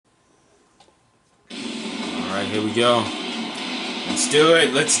Alright, here we go. Let's do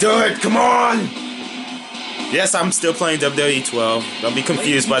it. Let's do it. Come on. Yes, I'm still playing WWE 12. Don't be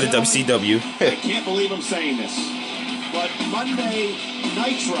confused by the WCW. I can't believe I'm saying this, but Monday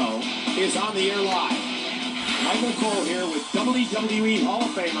Nitro is on the air live. Michael Cole here with WWE Hall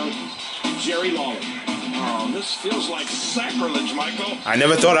of Famer Jerry Lawler. Oh, this feels like sacrilege, Michael. I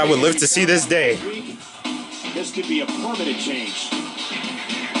never thought I would live to see this day. This could be a permanent change.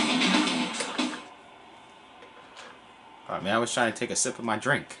 Oh man, I was trying to take a sip of my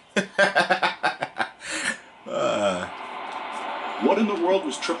drink. What in the world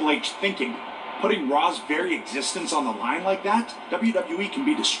was Triple H thinking? Putting Raw's very existence on the line like that? WWE can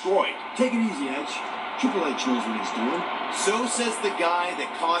be destroyed. Take it easy, Edge. Triple H knows what he's doing. So says the guy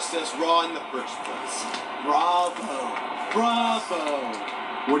that cost us Raw in the first place. Bravo. Bravo.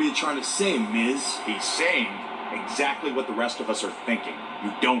 What are you trying to say, Miz? He's saying exactly what the rest of us are thinking.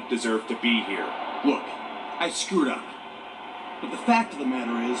 You don't deserve to be here. Look, I screwed up. But the fact of the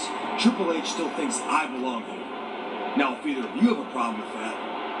matter is, Triple H still thinks I belong here. Now, if either of you have a problem with that,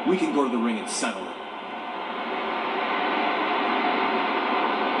 we can go to the ring and settle it.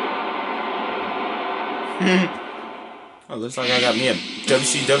 Oh, looks like I got me a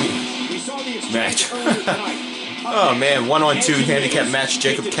WCW match. Oh man, 1-on-2 handicap match.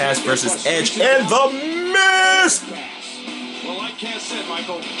 Jacob Cass versus Edge and The Miz. Well, like Cass said,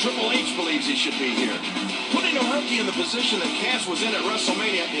 Michael, Triple H believes he should be here. Putting a rookie in the position that Cass was in at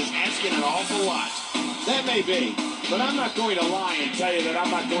WrestleMania is asking an awful lot. That may be, but I'm not going to lie and tell you that I'm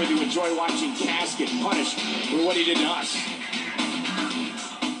not going to enjoy watching Cass get punished for what he did to us.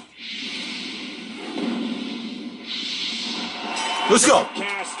 Let's go.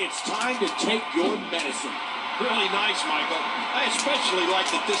 Cass, it's time to take your medicine. Really nice, Michael. I especially like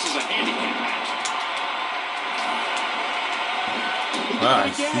that this is a handicap match.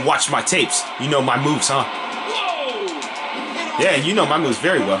 You watch my tapes. You know my moves, huh? Whoa! Yeah, you know my moves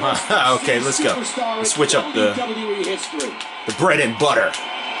very well, huh? Okay, let's go. Let's switch up the bread and butter.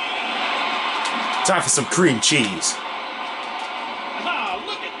 Time for some cream cheese. Ah,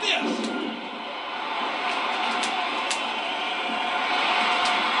 look at this!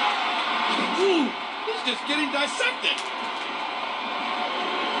 Ooh, he's just getting dissected.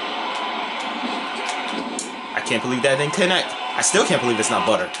 I can't believe that didn't connect. I still can't believe it's not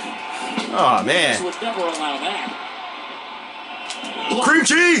butter. Oh man. Would never allow that. Cream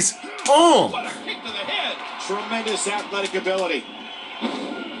cheese! Oh! What a kick to the head! Tremendous athletic ability.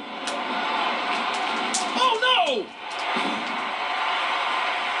 Oh no!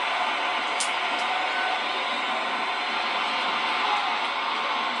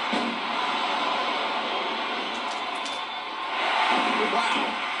 Wow.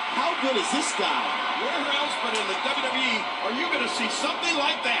 How good is this guy? Where else but in the WWE are you going to see something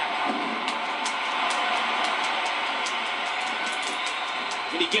like that?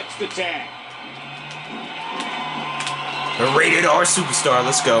 And he gets the tag. The rated R superstar.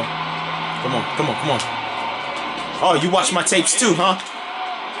 Let's go. Come on, come on, come on. Oh, you watch my tapes too, huh?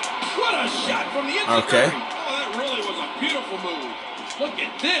 What a shot from the inside. Okay. Oh, that really was a beautiful move. Look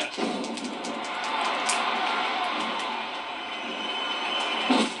at this.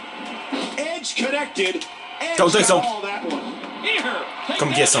 Edge connected. Edge Don't think so. called that one. Here, take Come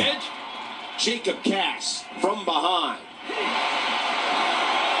that, get some. Edge. Jacob Cass from behind.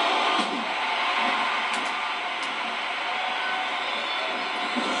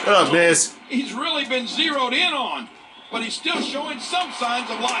 Shut up, Miz. He's really been zeroed in on, but he's still showing some signs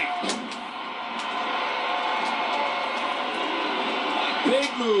of life. Big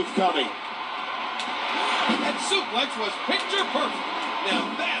move coming. That suplex was picture perfect.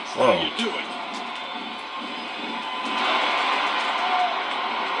 Now that's Whoa. how you do it.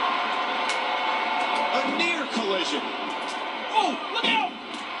 A near collision. Oh, look out!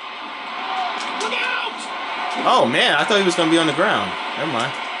 Look out! Oh man, I thought he was gonna be on the ground. Never mind.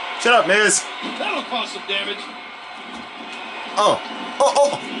 Shut up, Miz. That'll cause some damage. Oh, oh,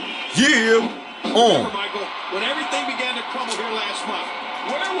 oh, yeah. Remember, Michael, when everything began to crumble here last month,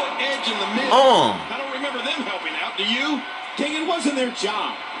 where were Edge and The Miz? I don't remember them helping out. Do you? King, it wasn't their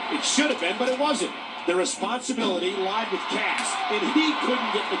job. It should have been, but it wasn't. The responsibility lied with Cass, and he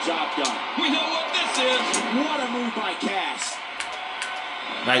couldn't get the job done. We know what this is. What a move by Cass.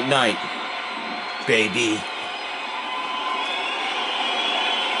 Night, night, baby.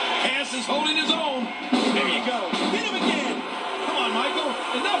 Cass is holding his own. There you go. Hit him again. Come on, Michael.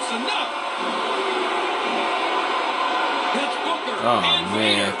 Enough's enough. That's Booker. Oh and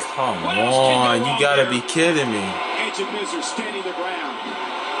man, Vader. come What else can on. go You wrong gotta here? be kidding me. Edge and Miz are standing their ground.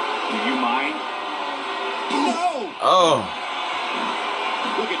 Do you mind? No! Oh.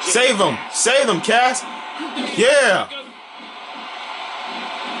 Look at Save him. Save him, Cass. Yeah.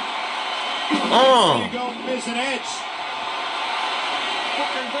 There you go, Miz and Edge.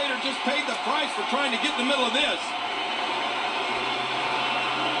 Booker and Vader just paid the price for trying to get in the middle of this.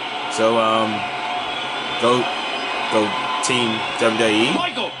 So, go Team WWE.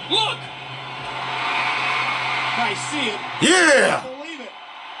 Michael, look! I see it. Yeah! I believe it.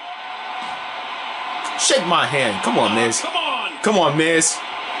 Shake my hand. Come on, Miz. Come on! Come on, Miz.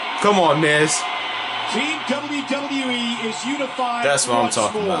 Come on, Miz. Team WWE is unified. That's what I'm once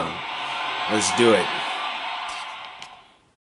talking more. about. Let's do it.